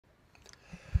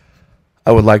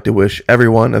I would like to wish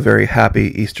everyone a very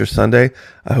happy Easter Sunday.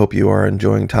 I hope you are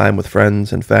enjoying time with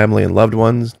friends and family and loved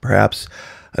ones, perhaps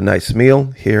a nice meal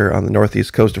here on the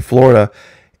northeast coast of Florida.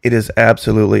 It is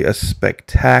absolutely a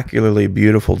spectacularly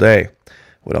beautiful day.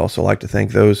 Would also like to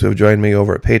thank those who have joined me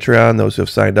over at Patreon, those who have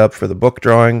signed up for the book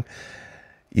drawing.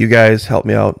 You guys help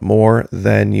me out more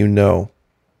than you know.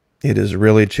 It has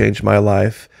really changed my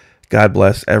life. God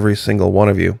bless every single one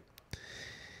of you.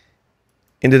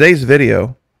 In today's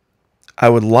video, I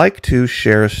would like to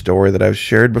share a story that I've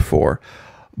shared before,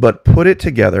 but put it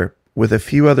together with a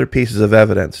few other pieces of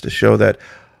evidence to show that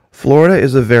Florida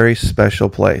is a very special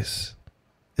place,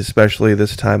 especially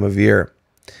this time of year.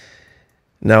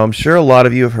 Now, I'm sure a lot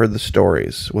of you have heard the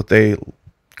stories, what they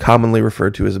commonly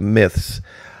refer to as myths,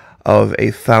 of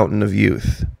a fountain of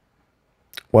youth.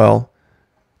 Well,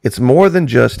 it's more than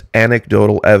just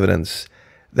anecdotal evidence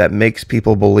that makes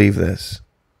people believe this.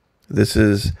 This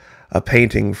is a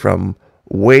painting from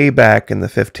way back in the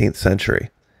 15th century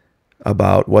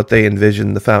about what they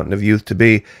envisioned the Fountain of Youth to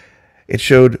be. It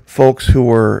showed folks who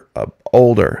were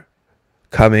older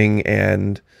coming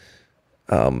and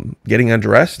getting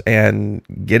undressed and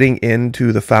getting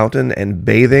into the fountain and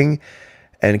bathing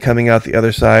and coming out the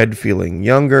other side feeling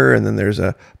younger. And then there's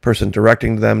a person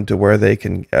directing them to where they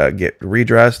can get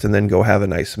redressed and then go have a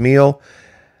nice meal.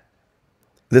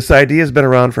 This idea has been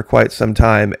around for quite some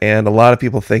time, and a lot of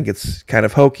people think it's kind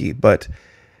of hokey, but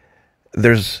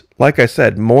there's, like I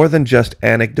said, more than just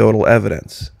anecdotal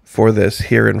evidence for this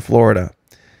here in Florida.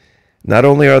 Not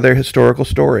only are there historical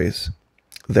stories,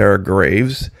 there are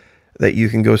graves that you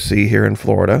can go see here in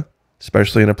Florida,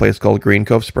 especially in a place called Green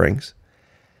Cove Springs,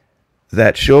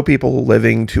 that show people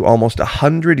living to almost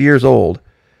 100 years old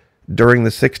during the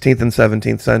 16th and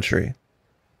 17th century,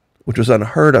 which was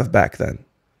unheard of back then.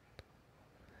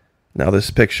 Now,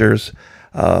 this picture's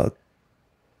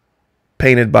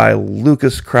painted by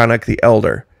Lucas Cranach the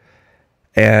Elder,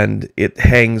 and it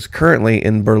hangs currently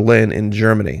in Berlin in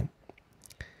Germany.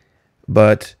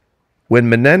 But when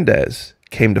Menendez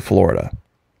came to Florida,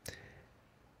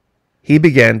 he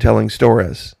began telling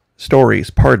stories,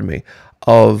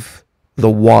 of the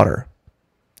water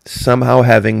somehow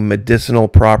having medicinal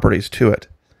properties to it.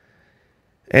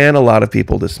 And a lot of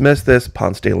people dismiss this.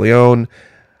 Ponce de Leon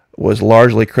was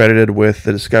largely credited with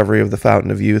the discovery of the Fountain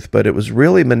of Youth, but it was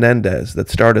really Menendez that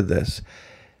started this.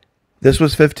 This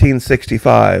was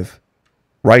 1565,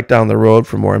 right down the road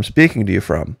from where I'm speaking to you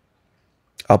from,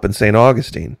 up in St.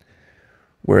 Augustine,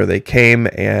 where they came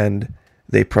and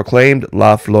they proclaimed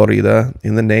La Florida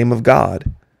in the name of God,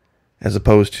 as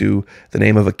opposed to the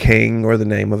name of a king or the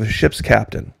name of a ship's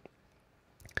captain.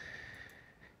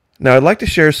 Now, I'd like to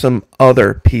share some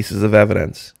other pieces of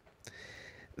evidence.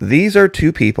 These are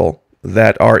two people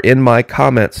that are in my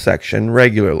comments section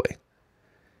regularly.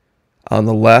 On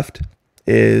the left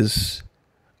is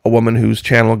a woman whose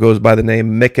channel goes by the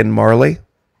name Mick and Marley.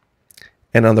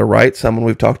 And on the right, someone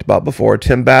we've talked about before,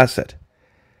 Tim Bassett.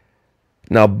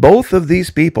 Now, both of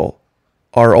these people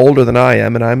are older than I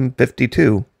am, and I'm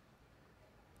 52.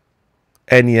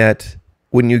 And yet,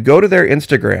 when you go to their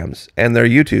Instagrams and their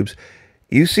YouTubes,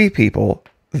 you see people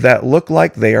that look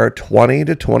like they are 20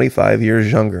 to 25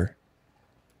 years younger.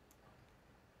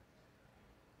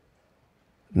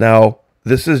 Now,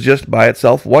 this is just by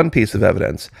itself one piece of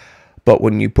evidence, but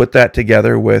when you put that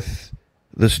together with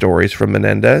the stories from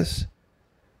Menendez,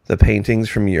 the paintings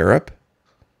from Europe,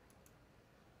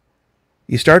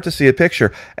 you start to see a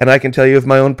picture. And I can tell you of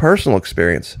my own personal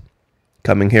experience.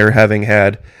 Coming here, having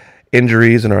had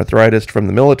injuries and arthritis from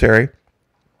the military,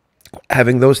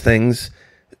 having those things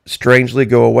strangely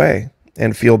go away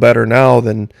and feel better now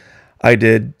than I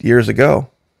did years ago.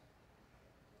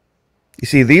 You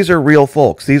see, these are real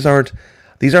folks. These aren't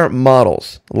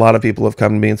models. A lot of people have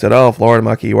come to me and said, "Oh, Florida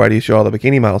Mucky, why do you show all the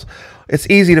bikini models?" It's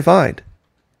easy to find.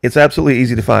 It's absolutely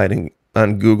easy to find. And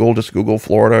on Google, just Google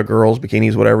Florida girls,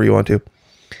 bikinis, whatever you want to.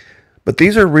 But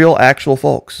these are real, actual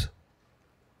folks.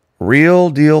 Real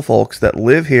deal folks that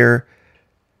live here,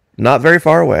 not very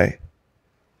far away.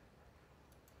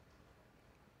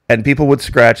 And people would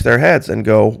scratch their heads and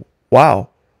go, "Wow,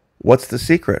 what's the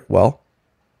secret?" Well,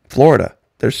 Florida.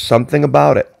 There's something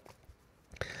about it.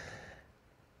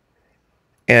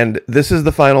 And this is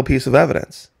the final piece of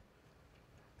evidence.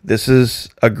 This is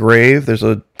a grave. There's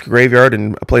a graveyard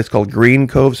in a place called Green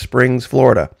Cove Springs,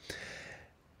 Florida.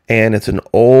 And it's an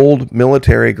old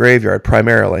military graveyard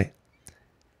primarily.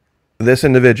 This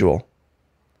individual,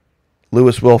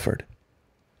 Lewis Wilford,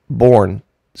 born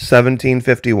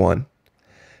 1751,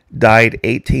 died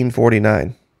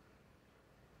 1849.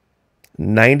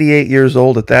 98 years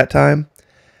old at that time.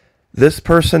 This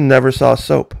person never saw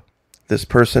soap. This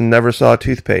person never saw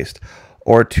toothpaste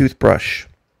or a toothbrush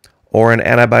or an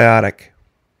antibiotic.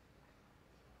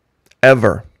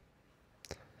 Ever.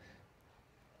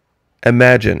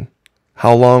 Imagine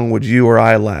how long would you or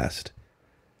I last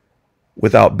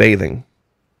without bathing,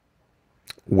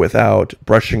 without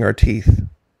brushing our teeth,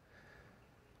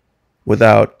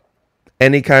 without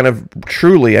any kind of,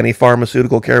 truly any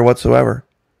pharmaceutical care whatsoever.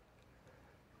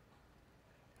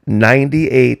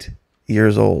 98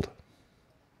 years old.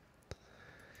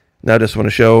 Now I just want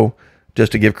to show,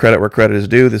 just to give credit where credit is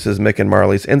due, this is Mick and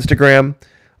Marley's Instagram.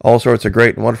 All sorts of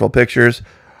great and wonderful pictures.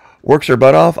 Works her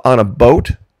butt off on a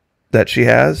boat that she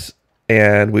has.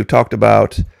 And we've talked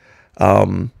about,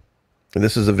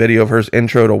 this is a video of her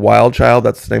intro to Wild Child.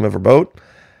 That's the name of her boat.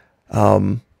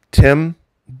 Tim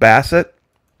Bassett.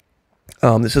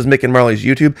 This is Mick and Marley's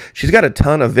YouTube. She's got a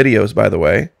ton of videos, by the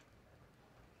way.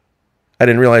 I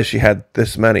didn't realize she had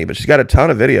this many, but she's got a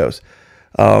ton of videos.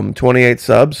 28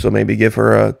 subs, so maybe give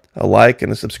her a like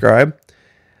and a subscribe.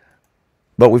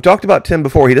 But we've talked about Tim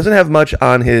before. He doesn't have much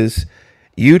on his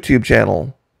YouTube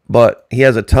channel, but he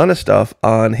has a ton of stuff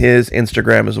on his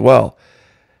Instagram as well.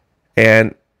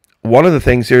 And one of the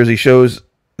things here is he shows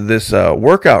this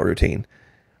workout routine.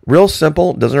 Real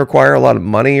simple, doesn't require a lot of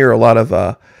money or a lot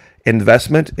of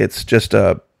investment. It's just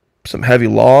some heavy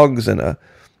logs and a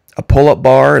pull-up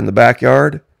bar in the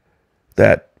backyard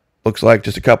that looks like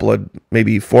just a couple of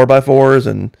maybe 4x4s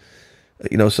and,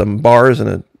 you know, some bars and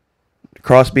a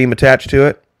crossbeam attached to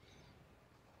it.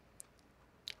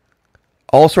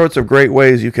 All sorts of great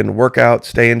ways you can work out,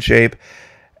 stay in shape,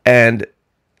 and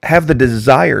have the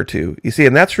desire to. You see,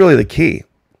 and that's really the key.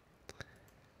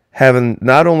 Having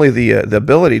not only the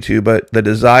ability to, but the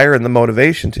desire and the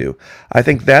motivation to. I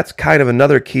think that's kind of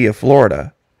another key of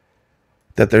Florida.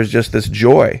 That there's just this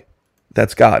joy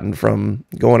that's gotten from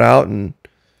going out and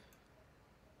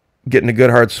getting a good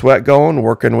hard sweat going,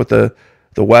 working with the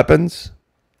weapons.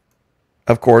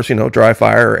 Of course, you know, dry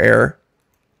fire or air.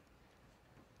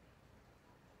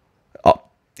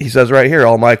 He says right here,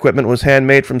 all my equipment was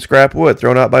handmade from scrap wood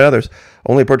thrown out by others.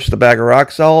 Only purchased a bag of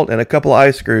rock salt and a couple of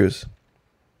ice screws.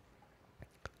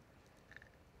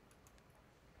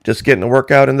 Just getting a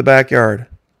workout in the backyard.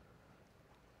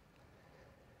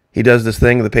 He does this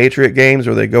thing, the Patriot games,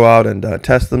 where they go out and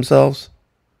test themselves.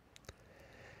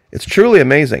 It's truly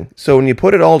amazing. So when you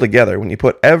put it all together, when you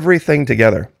put everything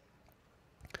together,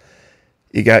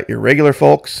 you got your regular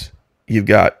folks, you've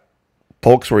got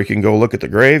folks where you can go look at the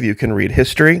grave, you can read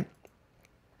history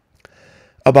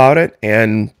about it,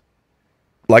 and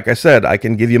like I said, I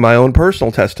can give you my own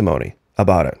personal testimony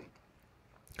about it.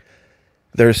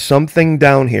 There's something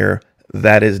down here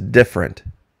that is different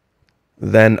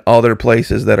than other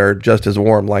places that are just as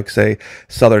warm, like, say,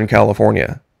 Southern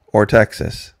California or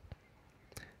Texas.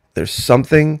 There's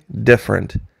something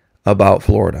different about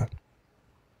Florida.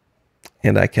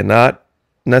 And I cannot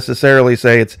necessarily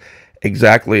say it's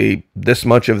exactly this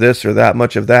much of this or that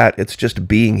much of that. It's just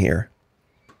being here.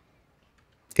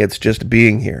 It's just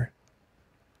being here.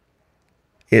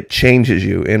 It changes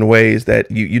you in ways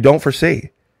that you don't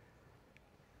foresee.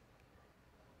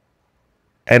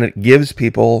 And it gives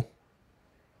people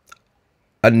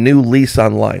a new lease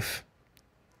on life.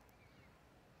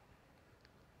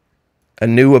 A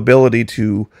new ability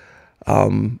to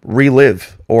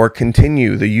relive or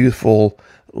continue the youthful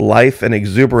life and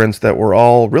exuberance that we're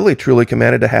all really truly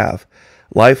commanded to have.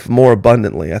 Life more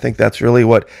abundantly. I think that's really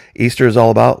what Easter is all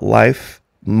about. Life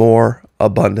more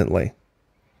abundantly.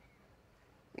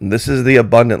 This is the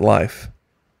abundant life.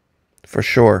 For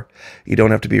sure. You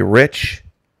don't have to be rich.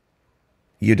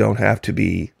 You don't have to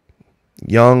be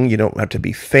young. You don't have to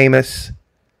be famous.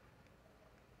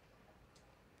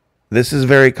 This is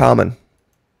very common.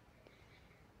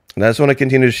 And I just want to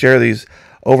continue to share these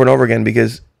over and over again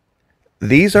because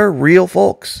these are real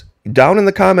folks. Down in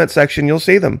the comment section, you'll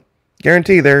see them.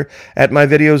 Guarantee they're at my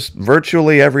videos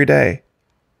virtually every day.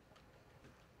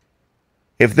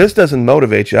 If this doesn't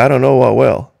motivate you, I don't know what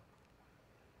will.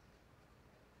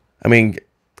 I mean,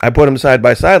 I put them side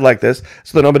by side like this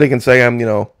so that nobody can say I'm,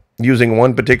 using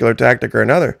one particular tactic or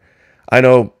another. I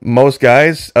know most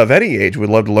guys of any age would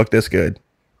love to look this good,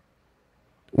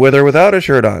 with or without a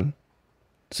shirt on.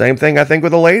 Same thing, I think,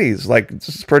 with the ladies. Like, this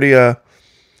is pretty, I'm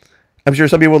sure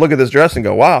some people would look at this dress and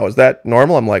go, wow, is that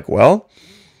normal? I'm like, well,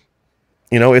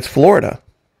 it's Florida.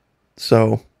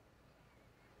 So,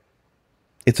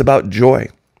 it's about joy.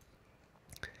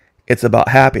 It's about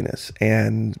happiness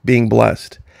and being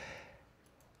blessed.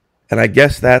 And I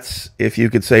guess that's, if you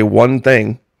could say one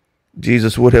thing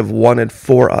Jesus would have wanted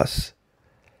for us,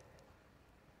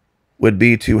 would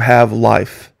be to have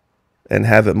life and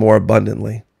have it more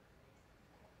abundantly.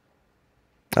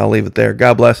 I'll leave it there.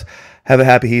 God bless. Have a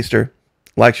happy Easter.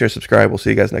 Like, share, subscribe. We'll see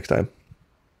you guys next time.